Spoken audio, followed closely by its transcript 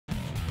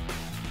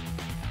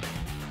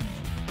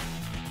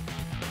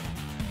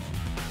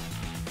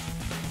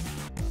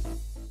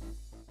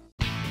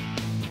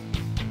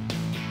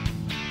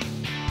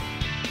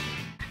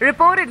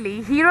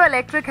Reportedly, Hero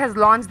Electric has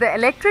launched the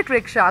electric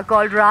rickshaw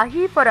called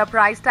Raahii for a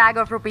price tag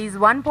of Rs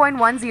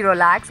 1.10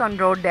 lakhs on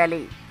road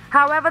Delhi.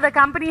 However, the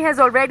company has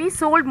already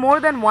sold more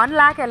than 1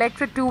 lakh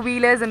electric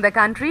two-wheelers in the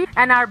country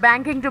and are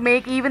banking to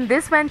make even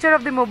this venture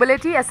of the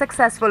mobility a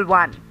successful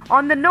one.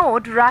 On the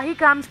note, Raahii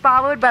comes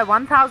powered by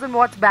 1000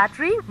 watts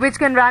battery, which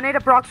can run at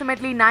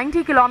approximately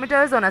 90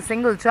 kilometers on a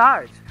single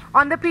charge.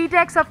 On the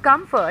pretext of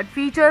comfort,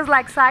 features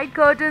like side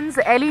curtains,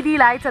 LED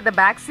lights at the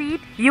back seat,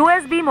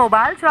 USB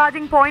mobile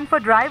charging point for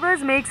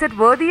drivers makes it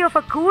worthy of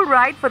a cool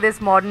ride for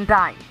this modern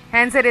time.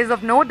 Hence, it is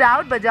of no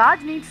doubt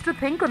Bajaj needs to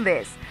think on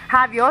this.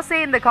 Have your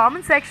say in the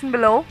comment section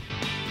below.